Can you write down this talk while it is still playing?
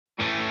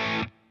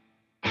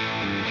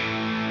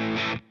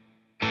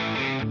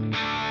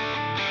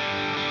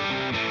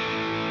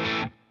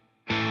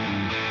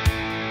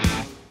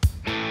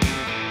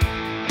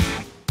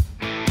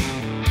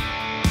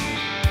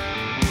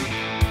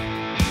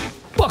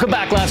Welcome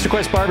back, Last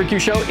Request Barbecue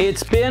Show.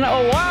 It's been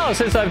a while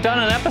since I've done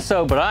an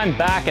episode, but I'm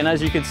back, and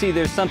as you can see,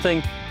 there's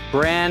something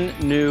brand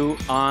new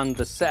on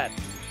the set.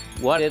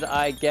 What did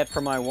I get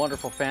from my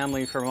wonderful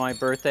family for my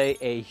birthday?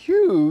 A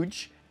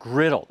huge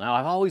griddle. Now,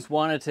 I've always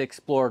wanted to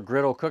explore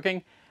griddle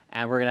cooking,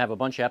 and we're gonna have a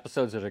bunch of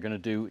episodes that are gonna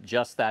do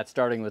just that,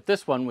 starting with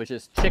this one, which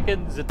is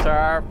chicken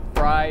zaatar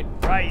fried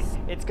rice.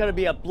 It's gonna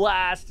be a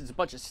blast. It's a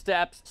bunch of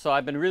steps. So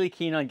I've been really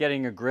keen on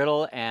getting a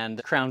griddle,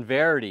 and Crown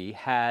Verity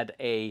had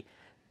a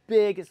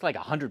big, it's like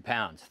 100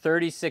 pounds,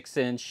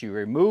 36-inch. You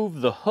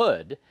remove the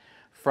hood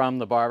from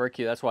the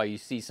barbecue. That's why you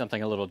see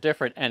something a little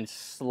different, and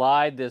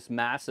slide this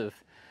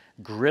massive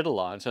griddle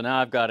on. So now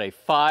I've got a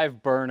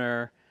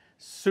 5-burner,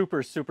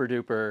 super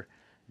duper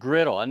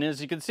griddle. And as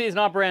you can see, it's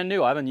not brand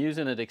new. I've been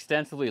using it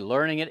extensively,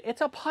 learning it.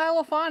 It's a pile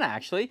of fun,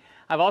 actually.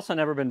 I've also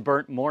never been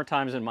burnt more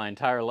times in my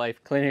entire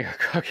life cleaning or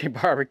cooking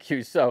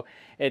barbecues. So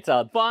it's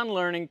a fun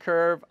learning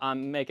curve.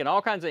 I'm making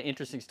all kinds of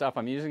interesting stuff.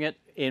 I'm using it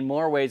in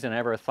more ways than I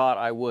ever thought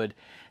I would.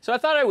 So I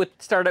thought I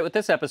would start out with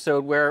this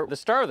episode, where the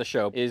star of the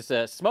show is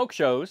smoke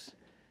shows,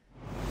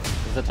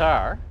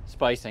 zaatar,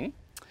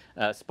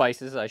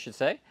 spices, I should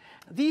say.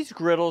 These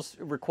griddles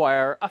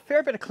require a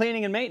fair bit of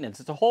cleaning and maintenance.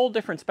 It's a whole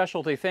different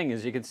specialty thing.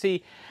 As you can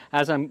see,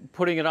 as I'm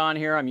putting it on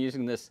here, I'm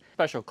using this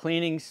special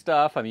cleaning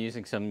stuff. I'm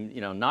using some,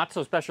 not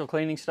so special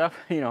cleaning stuff.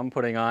 I'm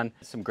putting on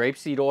some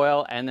grapeseed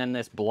oil, and then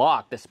this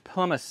block, this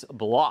pumice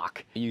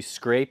block, you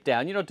scrape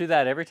down. You don't do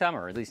that every time,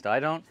 or at least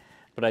I don't,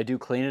 but I do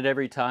clean it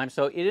every time.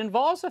 So it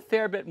involves a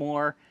fair bit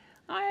more,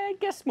 I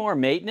guess, more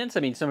maintenance. I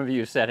mean, some of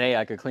you said, hey,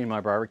 I could clean my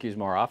barbecues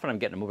more often. I'm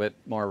getting a little bit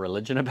more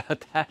religion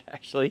about that,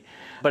 actually.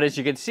 But as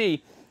you can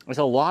see, there's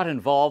a lot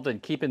involved in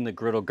keeping the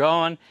griddle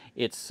going.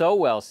 It's so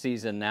well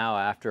seasoned now.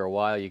 After a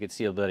while, you can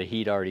see a bit of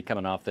heat already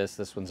coming off this.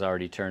 This one's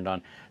already turned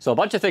on. So a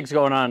bunch of things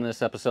going on in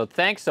this episode.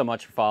 Thanks so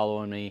much for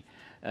following me.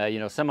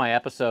 Some of my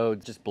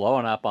episodes just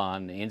blowing up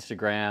on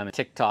Instagram,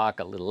 TikTok,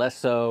 a little less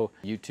so,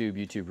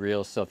 YouTube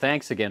Reels. So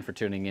thanks again for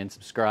tuning in.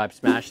 Subscribe,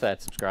 smash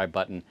that subscribe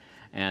button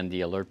and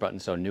the alert button,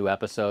 so new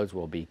episodes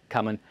will be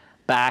coming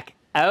back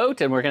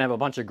out. And we're gonna have a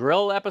bunch of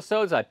grill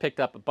episodes. I picked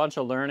up a bunch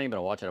of learning,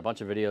 been watching a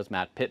bunch of videos.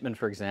 Matt Pittman,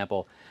 for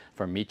example,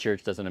 from Meat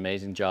Church, does an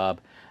amazing job.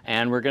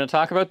 And we're gonna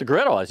talk about the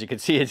griddle. As you can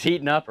see, it's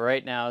heating up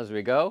right now as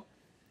we go.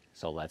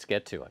 So let's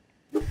get to it.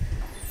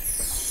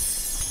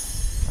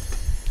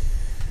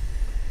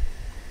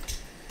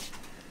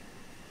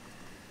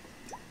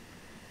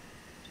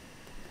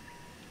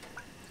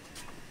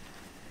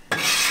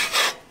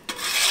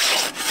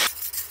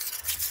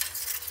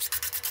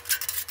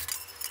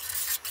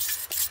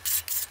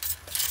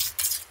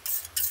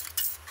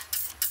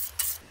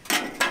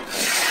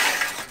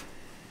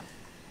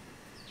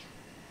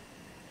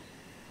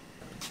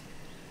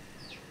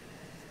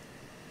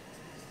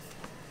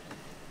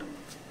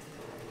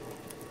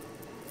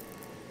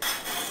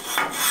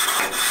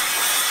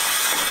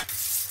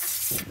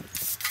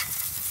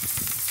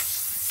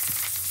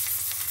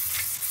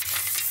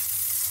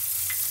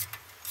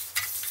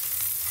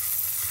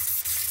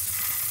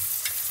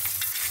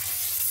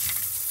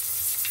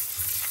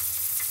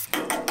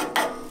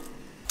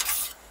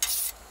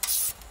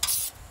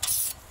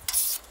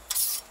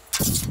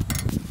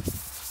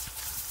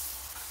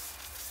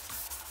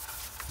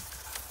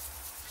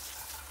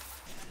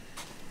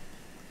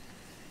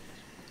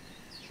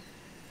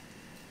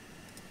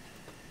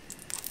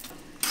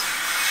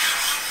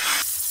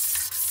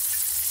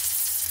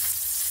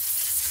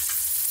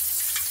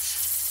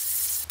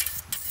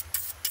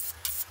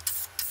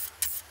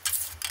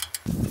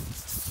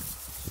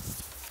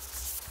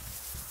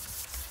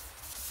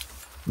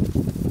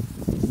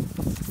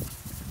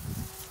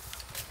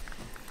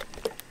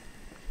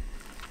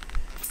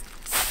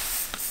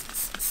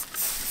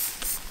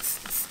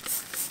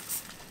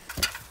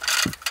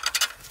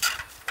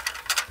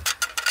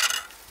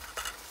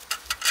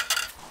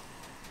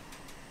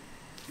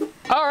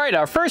 All right,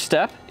 our first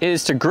step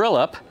is to grill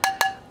up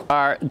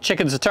our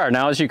chicken zaatar.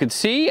 Now, as you can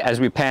see, as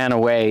we pan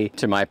away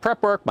to my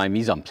prep work, my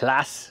mise en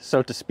place,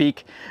 so to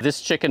speak, this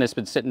chicken has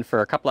been sitting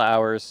for a couple of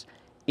hours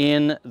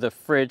in the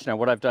fridge. Now,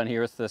 what I've done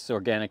here with this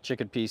organic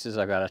chicken pieces,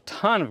 I've got a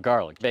ton of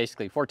garlic,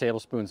 basically 4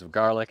 tablespoons of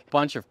garlic, a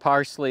bunch of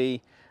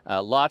parsley,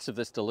 lots of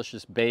this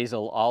delicious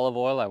basil olive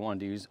oil. I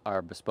wanted to use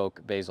our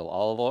bespoke basil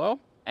olive oil.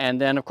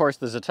 And then, of course,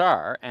 the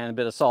zaatar and a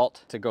bit of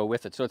salt to go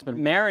with it. So it's been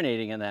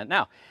marinating in that.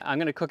 Now, I'm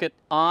going to cook it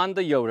on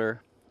the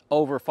Yoder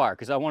over fire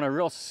because I want a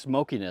real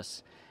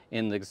smokiness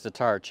in the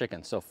zaatar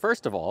chicken. So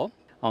first of all,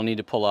 I'll need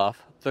to pull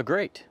off the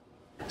grate.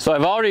 So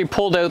I've already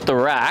pulled out the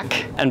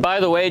rack. And by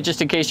the way,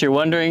 just in case you're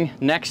wondering,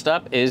 next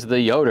up is the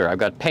Yoder. I've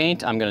got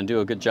paint. I'm going to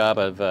do a good job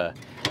of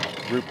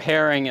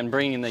repairing and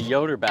bringing the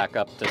Yoder back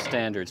up to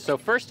standard. So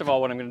first of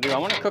all, what I'm going to do, I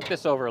want to cook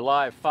this over a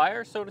live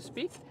fire, so to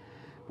speak.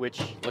 Which,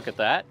 look at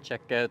that,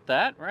 check out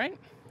that, right?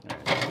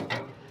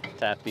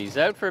 Tap these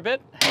out for a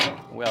bit,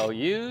 well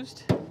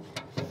used.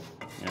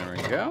 There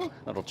we go,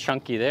 a little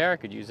chunky there. I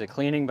could use a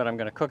cleaning, but I'm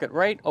gonna cook it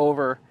right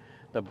over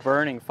the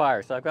burning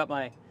fire. So I've got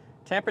my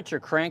temperature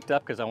cranked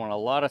up because I want a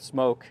lot of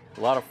smoke,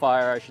 a lot of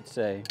fire, I should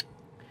say.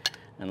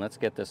 And let's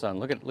get this on.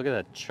 Look at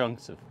the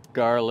chunks of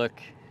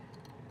garlic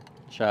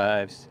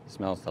chives,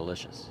 smells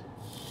delicious.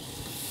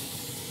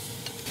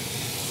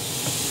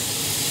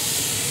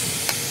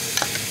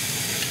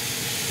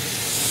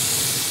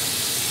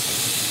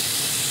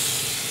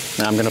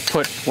 Now I'm gonna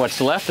put what's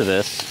left of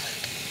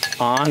this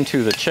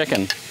onto the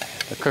chicken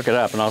to cook it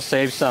up, and I'll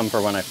save some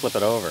for when I flip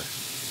it over.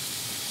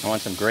 I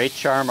want some great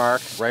char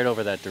marks right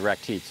over that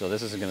direct heat, so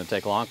this isn't gonna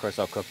take long. Of course,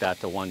 I'll cook that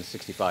to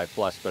 165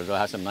 plus, but it'll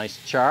have some nice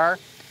char,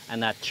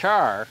 and that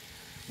char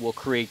will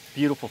create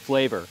beautiful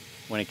flavor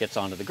when it gets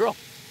onto the grill.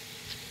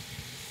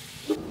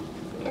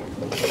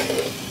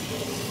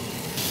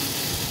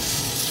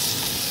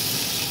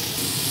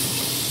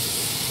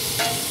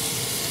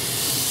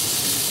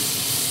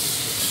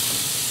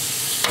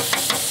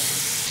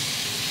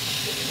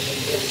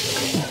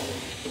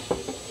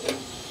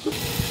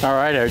 All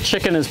right, our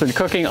chicken has been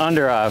cooking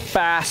under a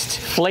fast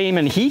flame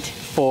and heat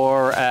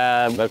for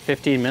about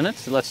 15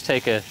 minutes. Let's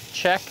take a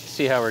check,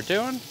 see how we're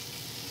doing.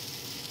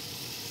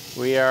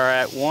 We are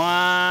at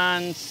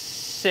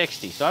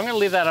 160, so I'm gonna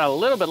leave that on a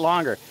little bit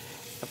longer.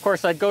 Of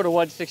course, I'd go to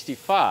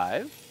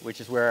 165,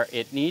 which is where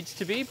it needs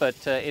to be,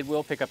 but it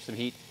will pick up some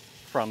heat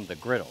from the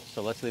griddle.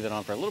 So let's leave it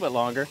on for a little bit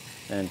longer,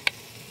 and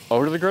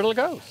over to the griddle it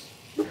goes.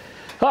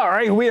 All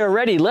right, we are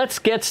ready. Let's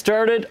get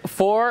started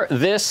for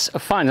this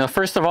fun. Now,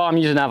 first of all, I'm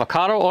using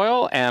avocado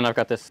oil, and I've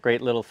got this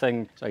great little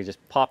thing, so I can just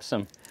pop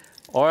some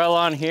oil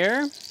on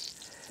here.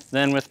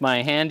 Then with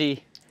my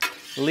handy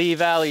Lee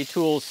Valley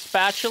Tools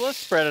spatula,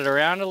 spread it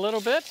around a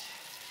little bit.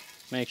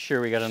 Make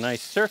sure we got a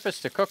nice surface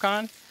to cook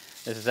on.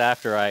 This is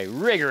after I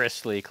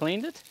rigorously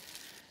cleaned it.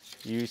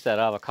 Use that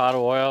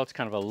avocado oil. It's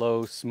kind of a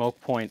low smoke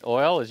point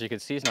oil. As you can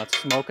see, it's not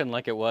smoking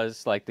like it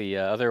was, like the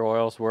other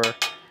oils were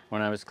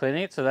when I was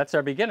cleaning it. So that's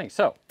our beginning.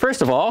 So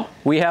first of all,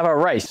 we have our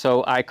rice.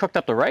 So I cooked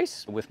up the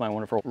rice with my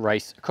wonderful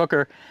rice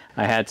cooker.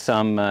 I had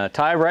some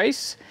Thai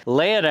rice,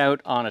 lay it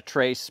out on a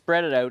tray,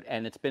 spread it out,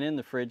 and it's been in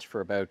the fridge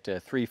for about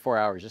 3-4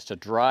 hours just to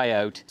dry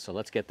out. So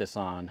let's get this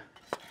on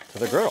to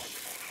the griddle.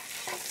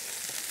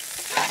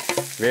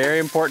 Very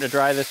important to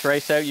dry this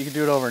rice out. You can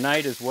do it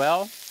overnight as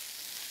well,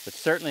 but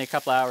certainly a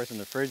couple hours in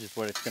the fridge is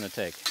what it's going to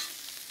take.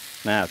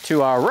 Now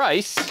to our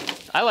rice,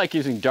 I like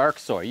using dark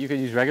soy. You can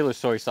use regular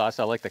soy sauce.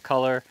 I like the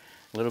color,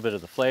 a little bit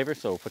of the flavor,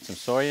 so we'll put some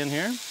soy in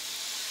here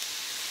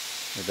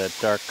with that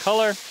dark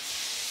color. And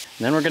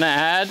then we're going to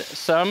add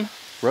some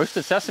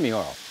roasted sesame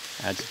oil.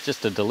 Adds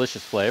just a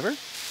delicious flavor.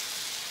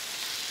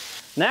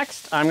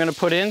 Next, I'm going to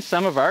put in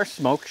some of our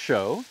smoked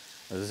show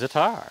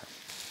Zaatar.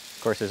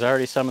 Of course, there's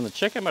already some in the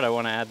chicken, but I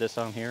want to add this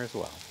on here as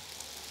well.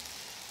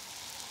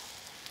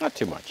 Not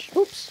too much.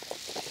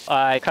 Oops.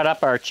 I cut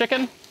up our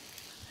chicken.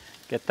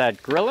 Get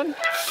that grilling.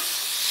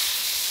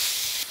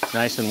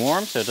 Nice and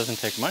warm, so it doesn't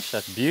take much.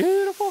 That's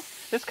beautiful.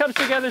 This comes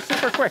together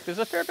super quick. There's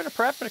a fair bit of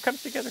prep, but it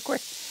comes together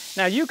quick.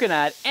 Now you can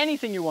add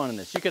anything you want in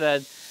this. You could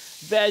add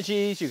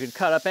veggies, you could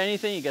cut up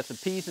anything. You got some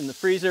peas in the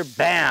freezer,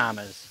 bam,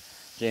 as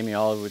Jamie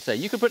Oliver would say.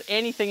 You could put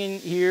anything in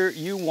here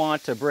you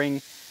want to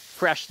bring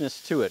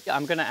freshness to it.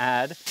 I'm gonna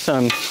add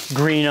some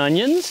green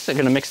onions. I'm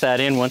gonna mix that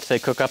in once they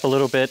cook up a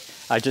little bit.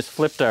 I just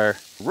flipped our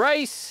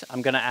rice.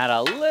 I'm gonna add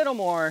a little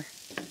more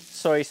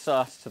soy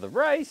sauce to the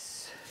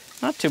rice.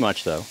 Not too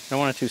much though. Don't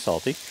want it too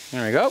salty.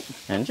 There we go.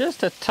 And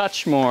just a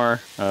touch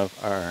more of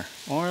our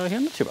oil here.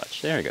 Not too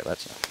much. There we go.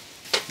 That's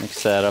enough.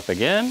 Mix that up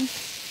again.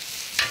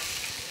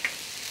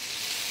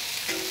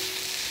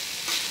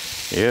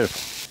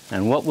 Beautiful.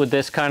 And what would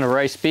this kind of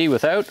rice be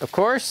without, of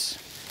course?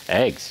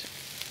 Eggs.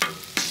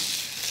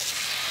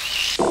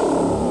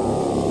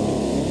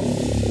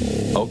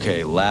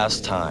 Okay,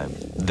 last time.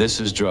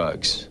 This is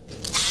drugs.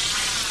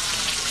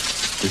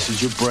 This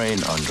is your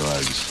brain on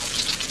drugs.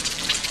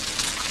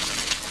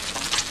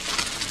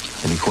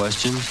 Any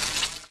questions?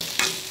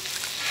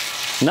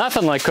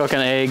 Nothing like cooking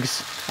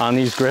eggs on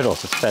these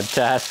griddles. It's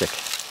fantastic.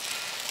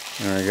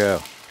 There we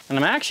go. And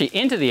I'm actually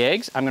into the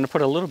eggs. I'm going to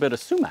put a little bit of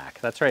sumac.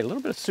 That's right, a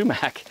little bit of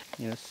sumac.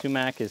 You know,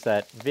 sumac is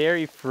that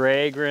very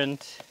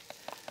fragrant,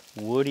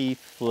 woody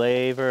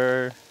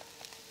flavor.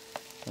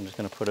 I'm just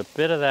going to put a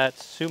bit of that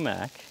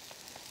sumac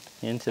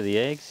into the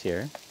eggs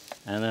here.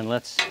 And then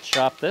let's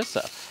chop this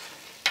up.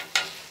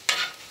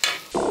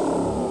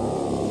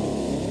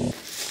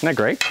 Isn't that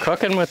great?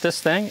 Cooking with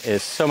this thing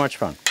is so much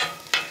fun.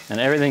 And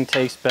everything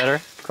tastes better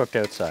cooked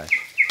outside.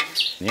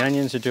 The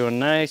onions are doing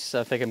nice.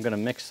 I think I'm going to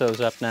mix those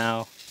up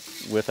now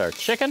with our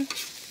chicken.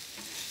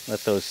 Let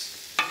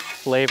those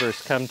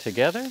flavors come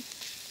together.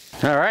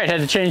 All right,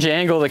 had to change the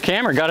angle of the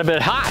camera. Got a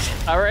bit hot.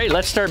 All right,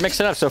 let's start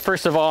mixing up. So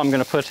first of all, I'm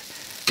going to put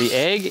the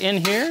egg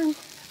in here.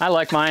 I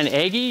like mine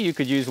eggy. You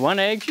could use 1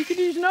 egg. You could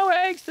use no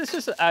eggs. This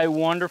is a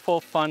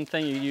wonderful, fun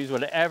thing. You use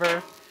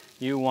whatever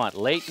you want.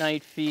 Late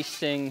night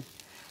feasting.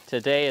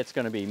 Today it's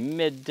going to be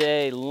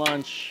midday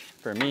lunch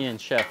for me and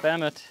Chef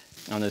Emmett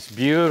on this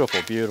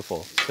beautiful,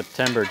 beautiful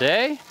September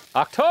day.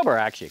 October,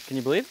 actually. Can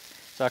you believe it?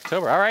 It's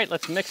October. All right,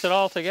 let's mix it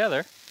all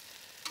together.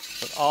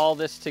 Put all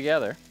this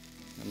together.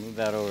 I'll move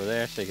that over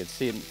there so you can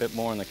see it a bit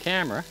more in the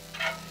camera.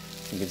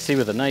 You can see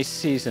with a nice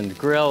seasoned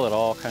grill, it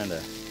all kind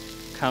of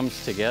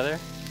comes together.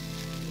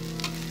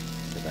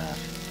 Look at that.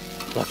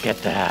 Look at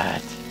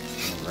that.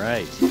 All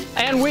right.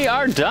 And we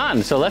are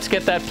done. So let's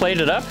get that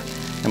plated up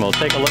and we'll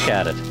take a look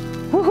at it.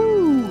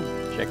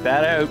 Woohoo! Check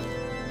that out.